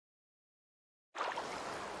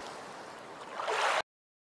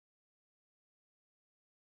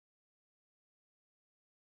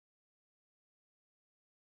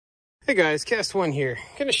Hey guys, CASST'ONE here.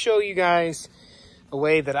 I'm going to show you guys a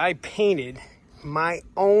way that I painted my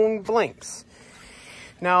own blinks.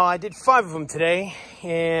 Now, I did 5 of them today,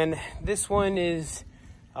 and this one is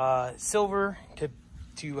silver to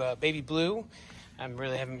baby blue. I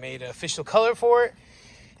really haven't made an official color for it,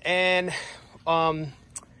 and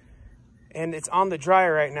it's on the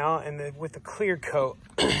dryer right now, and with the clear coat.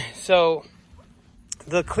 So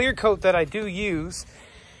the clear coat that I do use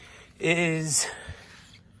is,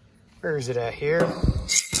 where is it at here?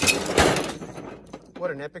 What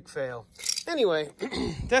an epic fail. Anyway,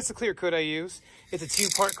 that's the clear coat I use. It's a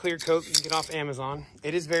 2-part clear coat you can get off Amazon.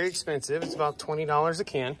 It is very expensive. It's about $20 a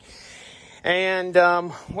can. And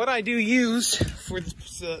what I do use for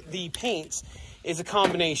the paints is a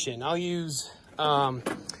combination. I'll use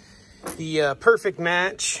the Perfect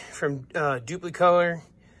Match from Duplicolor,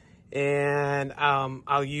 and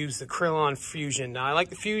I'll use the Krylon Fusion. Now, I like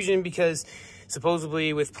the Fusion because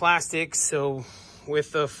supposedly with plastics, so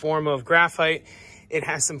with the form of graphite, it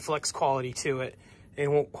has some flex quality to it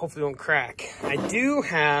and hopefully won't crack. I do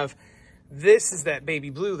have, this is that baby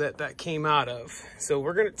blue that came out of. So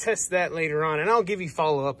we're gonna test that later on, and I'll give you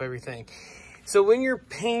follow up everything. So when you're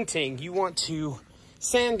painting, you want to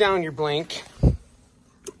sand down your blank,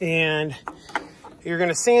 and you're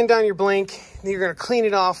gonna sand down your blank, then you're gonna clean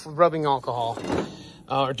it off with rubbing alcohol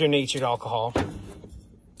or denatured alcohol.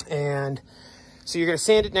 And so you're gonna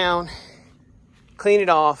sand it down, clean it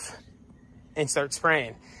off, and start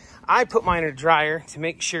spraying. I put mine in a dryer to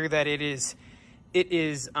make sure that it is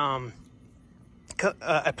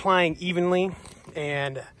applying evenly.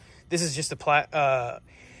 And this is just a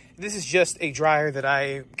dryer that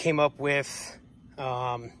I came up with.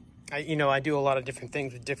 I do a lot of different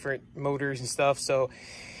things with different motors and stuff. So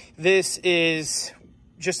this is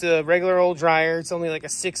just a regular old dryer. It's only like a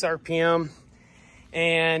 6 RPM,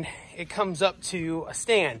 and it comes up to a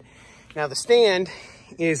stand. Now the stand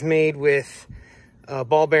is made with a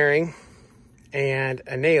ball bearing and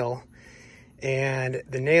a nail, and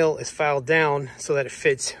the nail is filed down so that it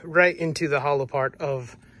fits right into the hollow part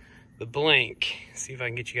of the blank. See if I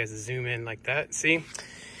can get you guys to zoom in like that. See?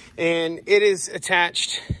 And it is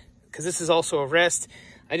attached, because this is also a rest.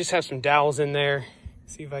 I just have some dowels in there.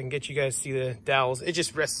 See if I can get you guys to see the dowels. It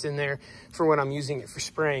just rests in there for when I'm using it for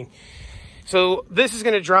spraying. So this is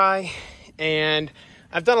going to dry, and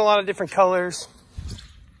I've done a lot of different colors.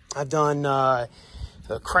 I've done the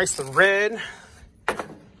Chrysler red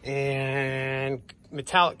and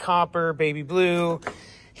metallic copper, baby blue,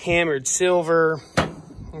 hammered silver.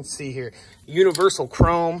 Let's see here, universal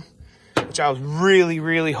chrome, which I was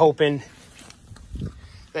really hoping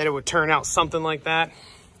that it would turn out something like that.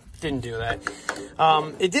 Didn't do that.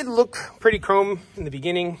 It did look pretty chrome in the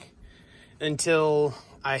beginning until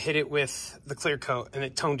I hit it with the clear coat, and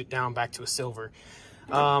it toned it down back to a silver.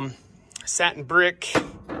 Satin brick,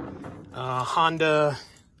 Honda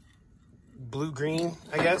blue-green,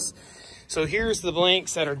 I guess. So here's the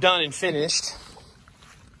blanks that are done and finished.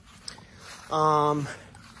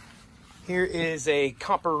 Here is a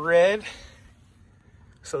copper red.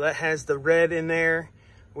 So that has the red in there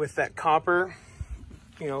with that copper,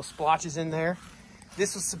 splotches in there.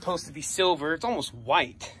 This was supposed to be silver. It's almost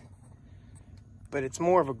white, but it's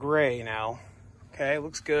more of a gray now. Okay,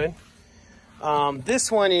 looks good.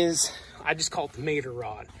 This one is, I just call it the Mater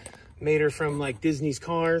rod. Mater from like Disney's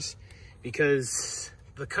Cars, because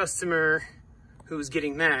the customer who was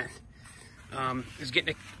getting that is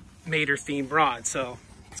getting a Mater themed rod. So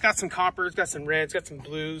it's got some copper, it's got some reds, it's got some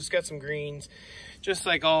blues, it's got some greens, just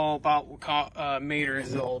like all about what Mater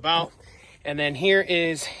is all about. And then here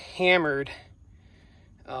is hammered.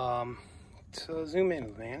 So zoom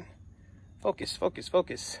in, man. Focus.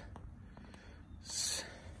 It's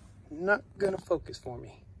not gonna focus for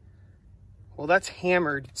me. Well, that's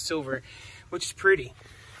hammered silver, which is pretty,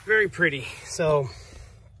 very pretty. So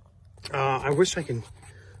I wish I could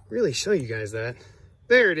really show you guys that.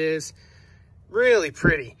 There it is, really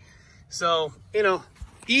pretty. So,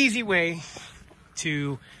 easy way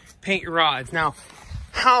to paint your rods. Now,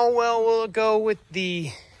 how well will it go with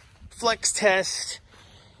the flex test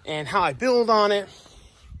and how I build on it?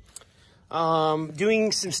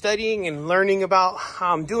 Doing some studying and learning about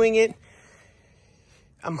how I'm doing it.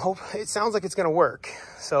 It sounds like it's going to work.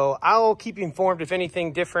 So I'll keep you informed if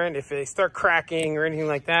anything different, if they start cracking or anything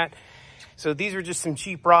like that. So these are just some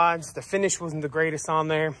cheap rods. The finish wasn't the greatest on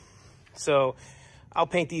there. So I'll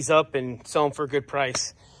paint these up and sell them for a good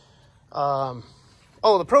price. Oh,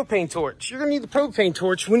 the propane torch. You're going to need the propane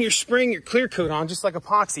torch when you're spraying your clear coat on, just like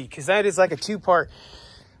epoxy, because that is like a 2-part.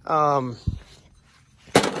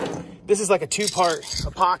 This is like a 2-part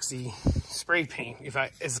epoxy spray paint,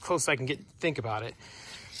 as close as I can think about it.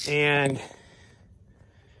 And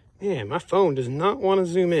man, my phone does not want to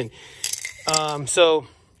zoom in. So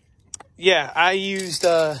yeah, I used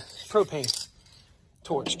propane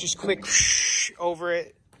torch, just quick over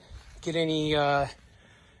it, get any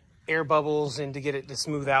air bubbles and to get it to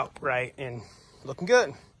smooth out right, and looking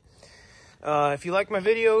good. If you like my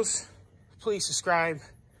videos, please subscribe.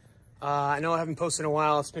 I know I haven't posted in a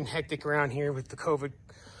while. It's been hectic around here with the COVID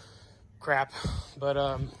crap, but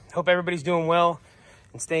hope everybody's doing well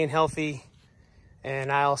and staying healthy,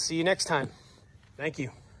 and I'll see you next time. Thank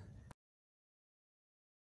you.